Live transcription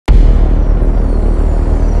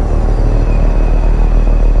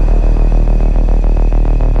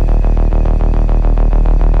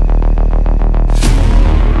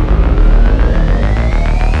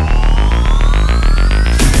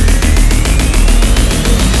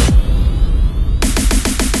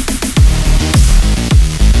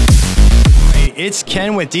it's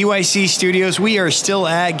Ken with DYC Studios. We are still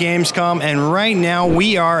at Gamescom, and right now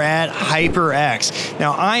we are at HyperX.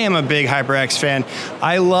 Now, I am a big HyperX fan.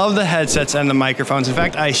 I love the headsets and the microphones. In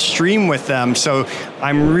fact, I stream with them, so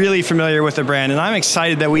I'm really familiar with the brand, and I'm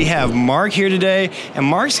excited that we have Mark here today, and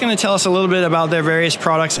Mark's going to tell us a little bit about their various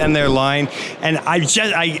products and their line. And I'm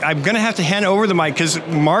going to have to hand over the mic because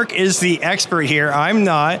Mark is the expert here. I'm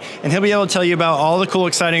not, and he'll be able to tell you about all the cool,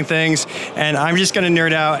 exciting things, and I'm just going to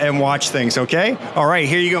nerd out and watch things, okay? All right,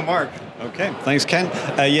 here you go, Mark. Okay, thanks, Ken.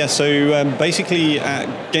 So basically at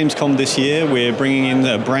Gamescom this year, we're bringing in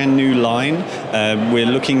a brand new line. We're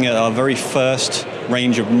looking at our very first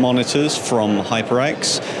range of monitors from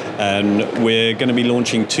HyperX, and we're going to be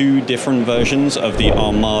launching two different versions of the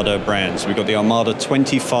Armada brands. We've got the Armada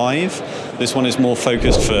 25. This one is more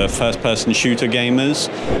focused for first-person shooter gamers.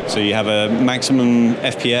 So you have a maximum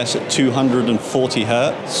FPS at 240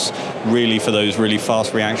 hertz, really for those really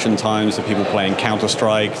fast reaction times, the people playing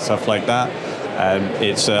Counter-Strike, stuff like that.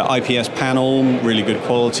 It's an IPS panel, really good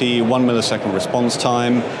quality, 1 millisecond response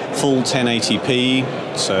time, full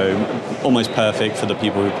 1080p, so almost perfect for the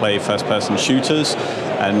people who play first-person shooters.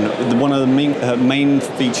 And one of the main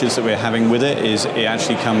features that we're having with it is it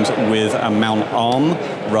actually comes with a mount arm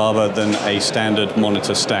rather than a standard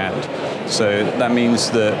monitor stand. So that means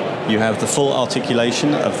that you have the full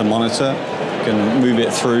articulation of the monitor. You can move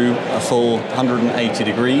it through a full 180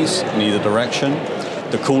 degrees in either direction.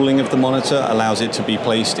 The cooling of the monitor allows it to be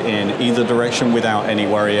placed in either direction without any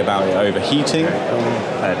worry about it overheating.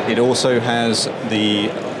 It also has the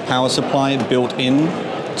power supply built in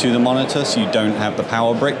to the monitor, so you don't have the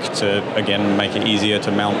power brick to, again, make it easier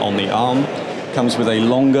to mount on the arm. Comes with a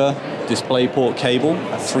longer DisplayPort cable,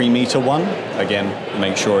 a 3-meter one. Again,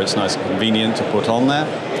 make sure it's nice and convenient to put on there.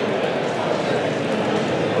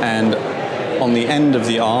 And on the end of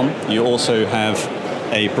the arm, you also have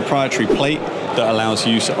a proprietary plate that allows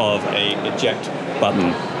use of a eject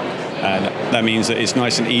button. And that means that it's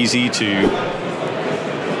nice and easy to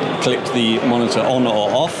click the monitor on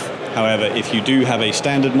or off. However, if you do have a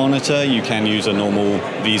standard monitor, you can use a normal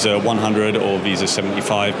Visa 100 or Visa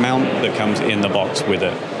 75 mount that comes in the box with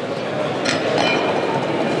it.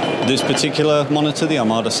 This particular monitor, the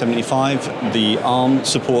Armada 75, the arm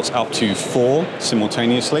supports up to 4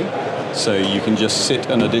 simultaneously. So you can just sit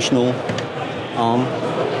an additional arm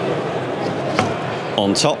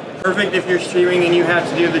on top. Perfect if you're streaming and you have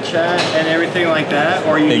to do the chat and everything like that,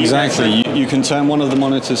 or you exactly. You can turn one of the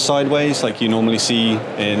monitors sideways like you normally see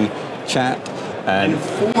in chat. And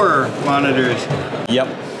 4 monitors. Yep.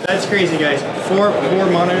 That's crazy, guys. 4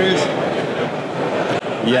 monitors.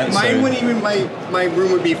 Yeah. Mine wouldn't even, my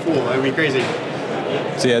room would be full. That would be crazy.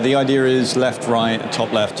 So yeah, the idea is left, right,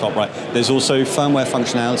 top, right. There's also firmware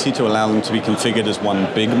functionality to allow them to be configured as one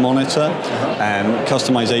big monitor. And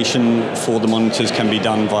customization for the monitors can be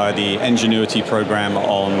done via the Ingenuity program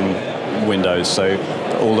on Windows. So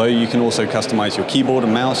although you can also customize your keyboard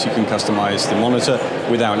and mouse, you can customize the monitor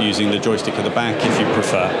without using the joystick at the back if you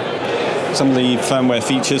prefer. Some of the firmware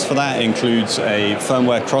features for that includes a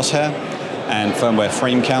firmware crosshair and firmware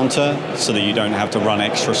frame counter, so that you don't have to run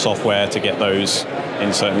extra software to get those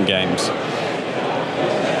in certain games.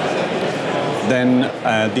 Then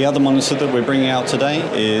the other monitor that we're bringing out today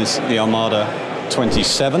is the Armada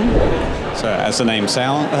 27. So as the name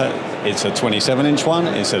sounds, it's a 27-inch one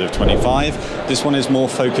instead of 25. This one is more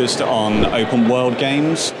focused on open world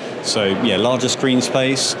games. So yeah, larger screen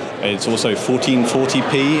space. It's also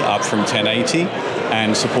 1440p up from 1080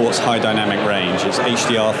 and supports high dynamic range. It's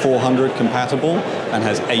HDR 400 compatible and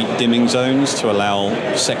has 8 dimming zones to allow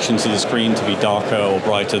sections of the screen to be darker or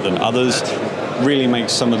brighter than others. Really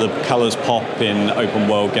makes some of the colors pop in open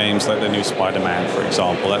world games like the new Spider-Man, for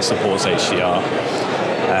example. That supports HDR.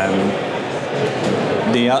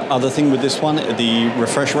 The other thing with this one, the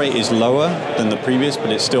refresh rate is lower than the previous,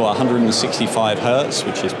 but it's still 165 hertz,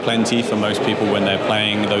 which is plenty for most people when they're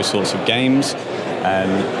playing those sorts of games.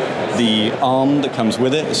 And the arm that comes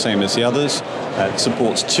with it, the same as the others,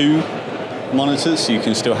 supports 2 monitors, so you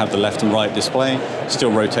can still have the left and right display,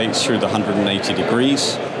 still rotates through the 180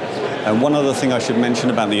 degrees. And one other thing I should mention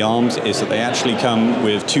about the arms is that they actually come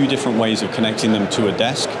with 2 different ways of connecting them to a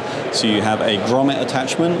desk. So you have a grommet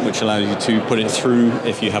attachment, which allows you to put it through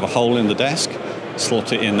if you have a hole in the desk,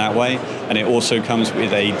 slot it in that way, and it also comes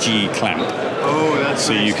with a G clamp. Oh, that's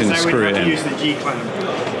so nice, you can screw it in. Use the G clamp.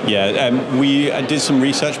 Yeah, we did some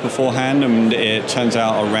research beforehand, and it turns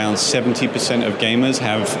out around 70% of gamers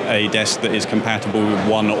have a desk that is compatible with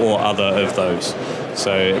one or other of those.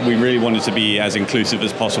 So we really wanted to be as inclusive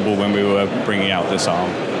as possible when we were bringing out this arm.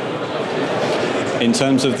 In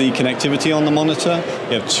terms of the connectivity on the monitor,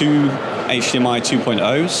 you have 2 HDMI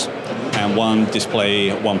 2.0s. and one display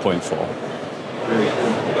 1.4.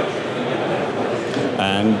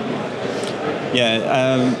 And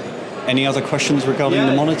yeah, any other questions regarding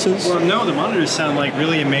the monitors? Well, no, the monitors sound like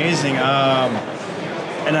really amazing.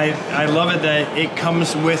 And I love it that it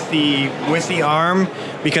comes with the arm,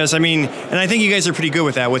 because I mean, and I think you guys are pretty good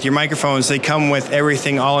with that. With your microphones, they come with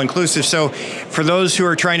everything all inclusive. So for those who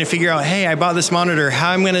are trying to figure out, hey, I bought this monitor,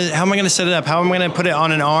 how am I gonna set it up? How am I gonna put it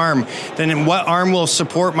on an arm? Then what arm will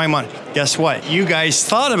support my monitor? Guess what? You guys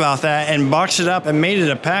thought about that and boxed it up and made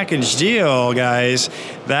it a package deal, guys.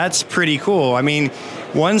 That's pretty cool. I mean,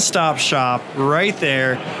 one-stop shop right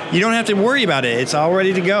there. You don't have to worry about it. It's all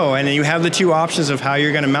ready to go. And you have the two options of how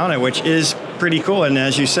you're going to mount it, which is pretty cool. And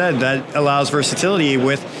as you said, that allows versatility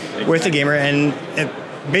with the gamer, and it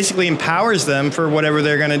basically empowers them for whatever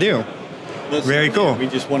they're going to do. Very cool. We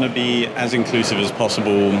just want to be as inclusive as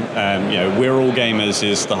possible. You know, we're all gamers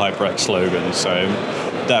is the HyperX slogan. So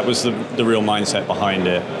that was the real mindset behind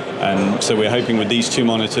it. And so we're hoping with these two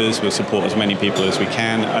monitors, we'll support as many people as we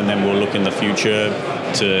can, and then we'll look in the future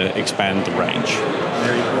to expand the range.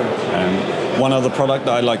 Very cool. One other product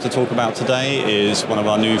that I'd like to talk about today is one of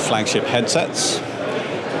our new flagship headsets.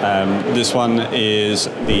 This one is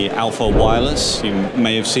the Alpha Wireless. You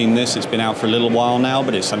may have seen this. It's been out for a little while now,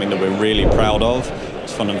 but it's something that we're really proud of.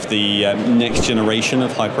 It's one of the next generation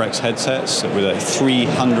of HyperX headsets with a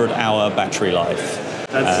 300-hour battery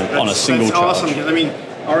life on a single charge. That's awesome, because I mean,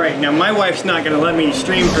 all right, now my wife's not going to let me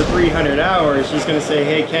stream for 300 hours. She's going to say,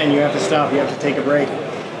 hey, Ken, you have to stop. You have to take a break.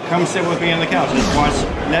 Come sit with me on the couch and watch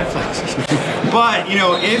Netflix. But, you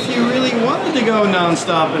know, if you really wanted to go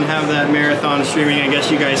nonstop and have that marathon streaming, I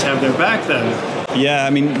guess you guys have their back then. Yeah,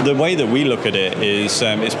 I mean, the way that we look at it is,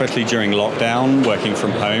 especially during lockdown, working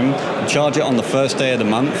from home, charge it on the first day of the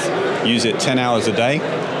month, use it 10 hours a day,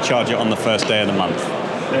 charge it on the first day of the month.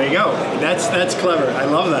 There you go. That's clever. I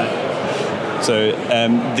love that. So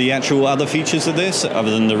the actual other features of this,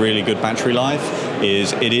 other than the really good battery life,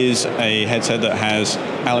 is it is a headset that has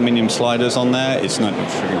aluminium sliders on there. It's not,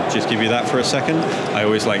 just give you that for a second. I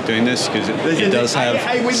always like doing this because it does have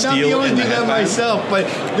I would steel not be able to in do the that headband. myself, but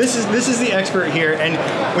this is the expert here. And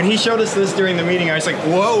when he showed us this during the meeting, I was like,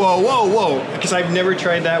 whoa, whoa, whoa, whoa, because I've never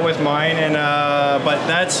tried that with mine. And but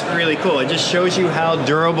that's really cool. It just shows you how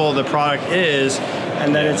durable the product is,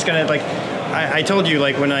 and then it's gonna like. I told you,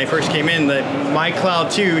 like, when I first came in, that my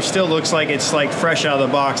Cloud 2 still looks like it's like fresh out of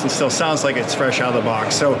the box and still sounds like it's fresh out of the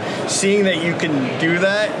box. So seeing that you can do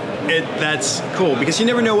that, that's cool, because you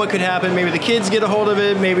never know what could happen. Maybe the kids get a hold of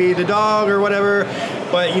it, maybe the dog or whatever,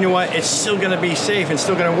 but you know what? It's still going to be safe and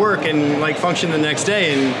still going to work and like function the next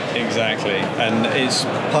day. And exactly, and it's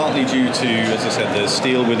partly due to, as I said, there's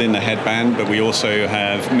steel within the headband, but we also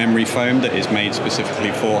have memory foam that is made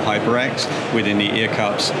specifically for HyperX within the ear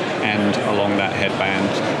cups and along that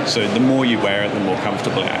headband. So the more you wear it, the more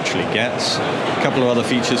comfortable it actually gets. A couple of other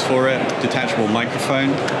features for it: detachable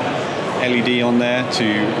microphone, LED on there to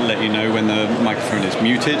let you know when the microphone is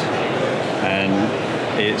muted, and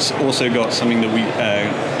it's also got something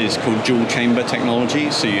that is called dual chamber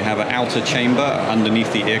technology. So you have an outer chamber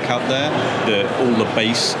underneath the ear cup there that all the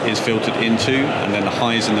bass is filtered into, and then the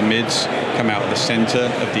highs and the mids come out the center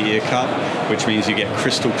of the ear cup, which means you get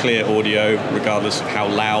crystal clear audio regardless of how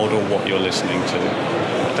loud or what you're listening to.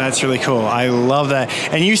 That's really cool. I love that.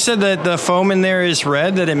 And you said that the foam in there is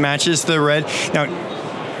red, that it matches the red. Now,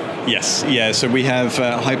 yes, yeah, so we have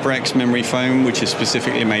HyperX memory foam, which is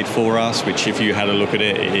specifically made for us, which if you had a look at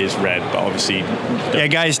it, it is red, but obviously... Yeah,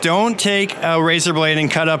 guys, don't take a razor blade and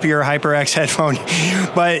cut up your HyperX headphone,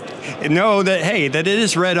 but know that, hey, that it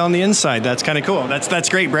is red on the inside. That's kind of cool. That's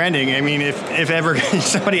great branding. I mean, if ever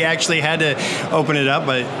somebody actually had to open it up,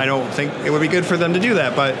 but I don't think it would be good for them to do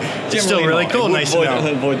that, but it's still really cool, nice to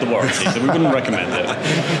know. Avoid the warranty, so we wouldn't recommend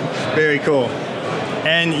it. Very cool.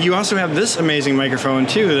 And you also have this amazing microphone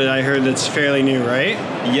too that I heard that's fairly new, right?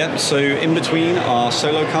 Yep, so in between our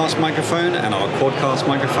SoloCast microphone and our Quadcast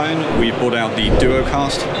microphone, we brought out the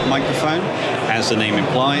DuoCast microphone. As the name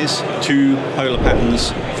implies, 2 polar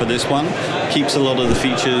patterns for this one. Keeps a lot of the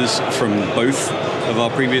features from both of our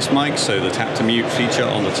previous mics, so the tap to mute feature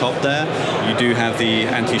on the top there. You do have the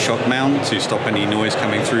anti-shock mount to stop any noise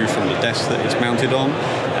coming through from the desk that it's mounted on.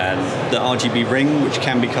 And the RGB ring, which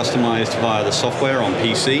can be customized via the software on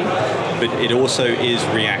PC, but it also is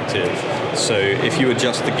reactive. So if you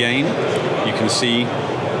adjust the gain, you can see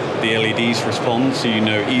the LEDs respond, so you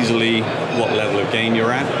know easily what level of gain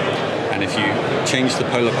you're at. And if you change the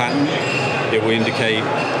polar pattern, it will indicate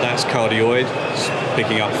that's cardioid,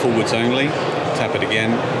 picking up forwards only. Tap it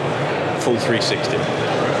again, full 360.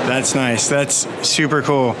 That's nice. That's super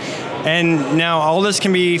cool. And now all this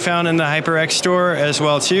can be found in the HyperX store as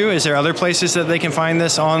well too. Is there other places that they can find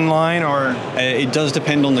this online, or? It does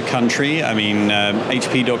depend on the country. I mean,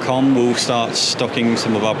 HP.com will start stocking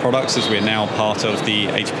some of our products as we're now part of the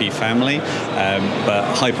HP family.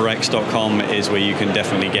 But HyperX.com is where you can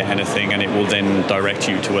definitely get anything, and it will then direct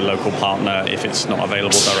you to a local partner if it's not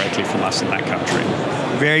available directly from us in that country.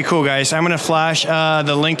 Very cool, guys. I'm going to flash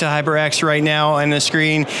the link to HyperX right now on the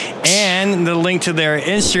screen, and the link to their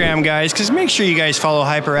Instagram, guys, because make sure you guys follow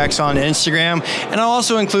HyperX on Instagram, and I'll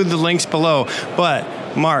also include the links below. But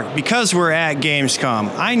Mark, because we're at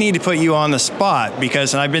Gamescom, I need to put you on the spot,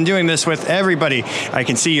 because I've been doing this with everybody. I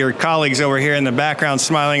can see your colleagues over here in the background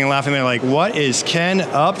smiling and laughing. They're like, what is Kenn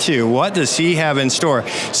up to? What does he have in store?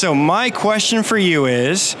 So my question for you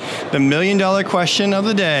is the million-dollar question of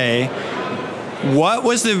the day. What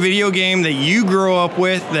was the video game that you grew up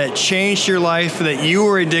with that changed your life, that you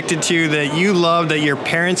were addicted to, that you loved, that your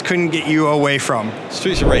parents couldn't get you away from?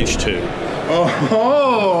 Streets of Rage 2.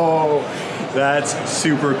 Oh, that's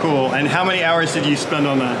super cool. And how many hours did you spend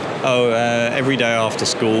on that? Every day after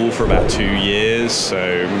school for about 2 years. So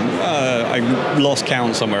I lost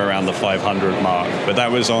count somewhere around the 500 mark. But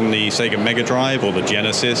that was on the Sega Mega Drive, or the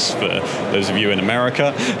Genesis for those of you in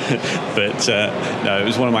America. But no, it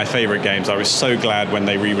was one of my favorite games. I was so glad when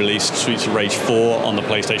they re-released Streets of Rage 4 on the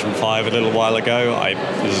PlayStation 5 a little while ago.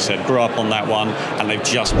 As I said, grew up on that one, and they've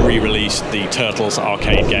just re-released the Turtles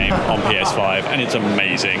arcade game on PS5, and it's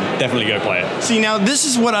amazing. Definitely go play it. See, now this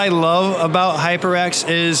is what I love about HyperX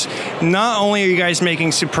is not only are you guys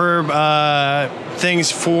making superb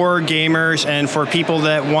things for gamers and for people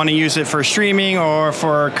that want to use it for streaming or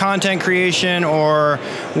for content creation or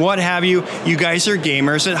what have you, you guys are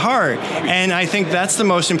gamers at heart. And I think that's the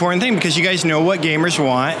most important thing, because you guys know what gamers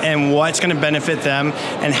want and what's going to benefit them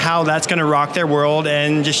and how that's going to rock their world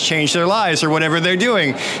and just change their lives or whatever they're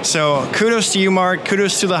doing. So kudos to you, Mark.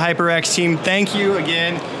 Kudos to the HyperX team. Thank you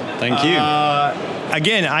again. Thank you.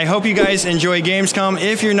 Again, I hope you guys enjoy Gamescom.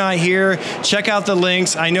 If you're not here, check out the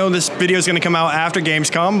links. I know this video is going to come out after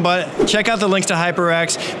Gamescom, but check out the links to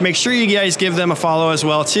HyperX. Make sure you guys give them a follow as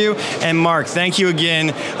well, too. And Mark, thank you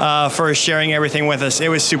again for sharing everything with us. It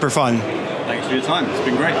was super fun. Thanks for your time. It's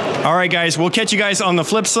been great. All right, guys. We'll catch you guys on the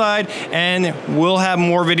flip side, and we'll have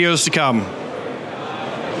more videos to come.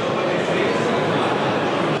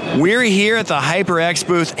 We're here at the HyperX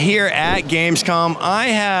booth here at Gamescom. I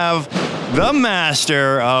have the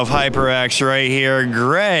master of HyperX right here,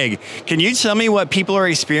 Greg. Can you tell me what people are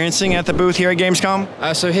experiencing at the booth here at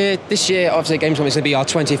Gamescom? So here, this year, obviously at Gamescom, it's going to be our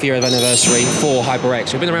 20th year of anniversary for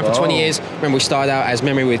HyperX. We've been around for 20 years. Remember, we started out as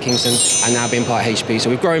Memory with Kingston and now being part of HP. So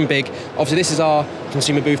we've grown big. Obviously, this is our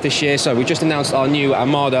consumer booth this year. So we just announced our new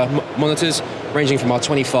Armada monitors, ranging from our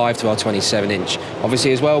 25 to our 27-inch.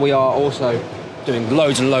 Obviously, as well, we are also doing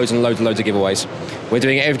loads and loads and loads and loads of giveaways. We're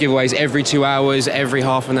doing giveaways every 2 hours, every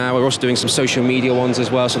half an hour. We're also doing some social media ones as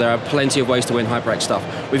well, so there are plenty of ways to win HyperX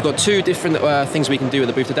stuff. We've got two different things we can do at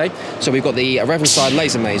the booth today. So we've got the Reverend Side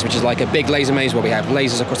Laser Maze, which is like a big laser maze where we have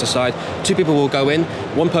lasers across the side. Two people will go in.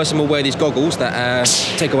 One person will wear these goggles that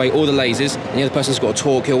take away all the lasers, and the other person's got to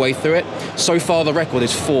talk your way through it. So far, the record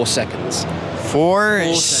is 4 seconds.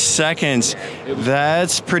 4 seconds.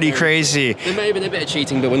 That's pretty crazy. There may have been a bit of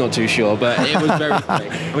cheating, but we're not too sure. But it was very quick.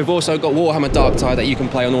 And we've also got Warhammer Darktide that you can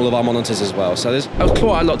play on all of our monitors as well. So there's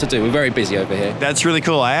quite a lot to do. We're very busy over here. That's really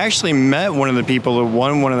cool. I actually met one of the people who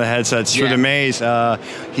won one of the headsets for the maze.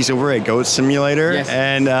 He's over at Goat Simulator,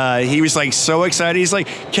 and he was like so excited. He's like,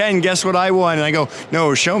 Ken, guess what I won? And I go,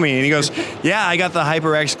 no, show me. And he goes, yeah, I got the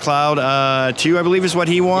HyperX Cloud 2, I believe is what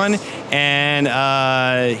he won.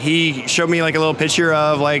 And he showed me like a little picture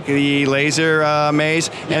of like the laser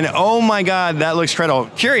maze, and oh my god, that looks incredible.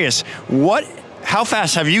 Curious, how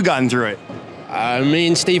fast have you gotten through it? Me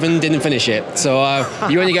and Stephen didn't finish it, so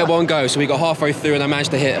you only get one go. So we got halfway through, and I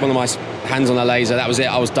managed to hit one of my hands on a laser. That was it.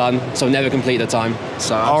 I was done. So never complete the time.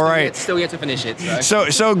 So I'm still yet to finish it.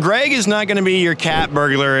 So Greg is not going to be your cat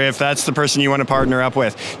burglar if that's the person you want to partner up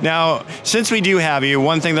with. Now, since we do have you,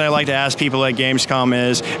 one thing that I like to ask people at Gamescom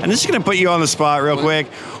is, and this is going to put you on the spot real quick,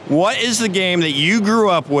 what is the game that you grew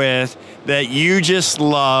up with that you just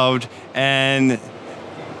loved, and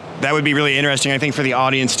that would be really interesting, I think, for the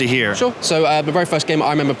audience to hear. Sure. So the very first game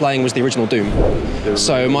I remember playing was the original Doom.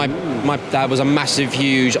 So my dad was a massive,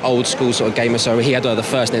 huge, old school sort of gamer. So he had the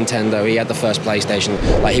first Nintendo, he had the first PlayStation.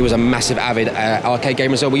 Like, he was a massive, avid arcade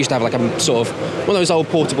gamer. So we used to have like a sort of one of those old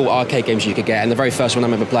portable arcade games you could get. And the very first one I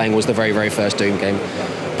remember playing was the very, very first Doom game.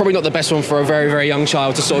 Probably not the best one for a very, very young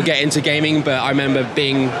child to sort of get into gaming, but I remember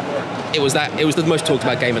it was the most talked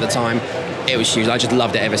about game at the time. It was huge. I just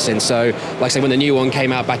loved it ever since. So, like I say, when the new one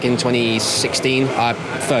came out back in 2016,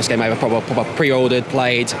 first game I ever proper pre-ordered,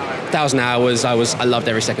 played, 1,000 hours. I loved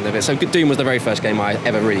every second of it. So Doom was the very first game I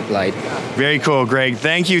ever really played. Very cool, Greg.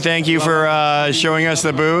 Thank you for showing us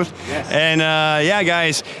the booth. Yes. And yeah,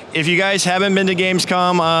 guys, if you guys haven't been to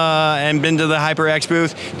Gamescom and been to the HyperX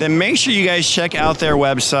booth, then make sure you guys check out their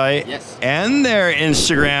website and their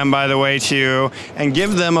Instagram, by the way, too, and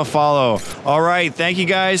give them a follow. All right, thank you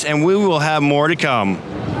guys, and we will have more to come.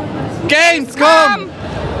 Gamescom!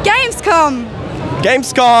 Gamescom!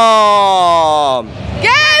 Gamescom!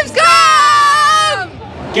 Gamescom!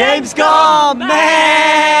 Gamescom,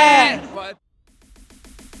 man!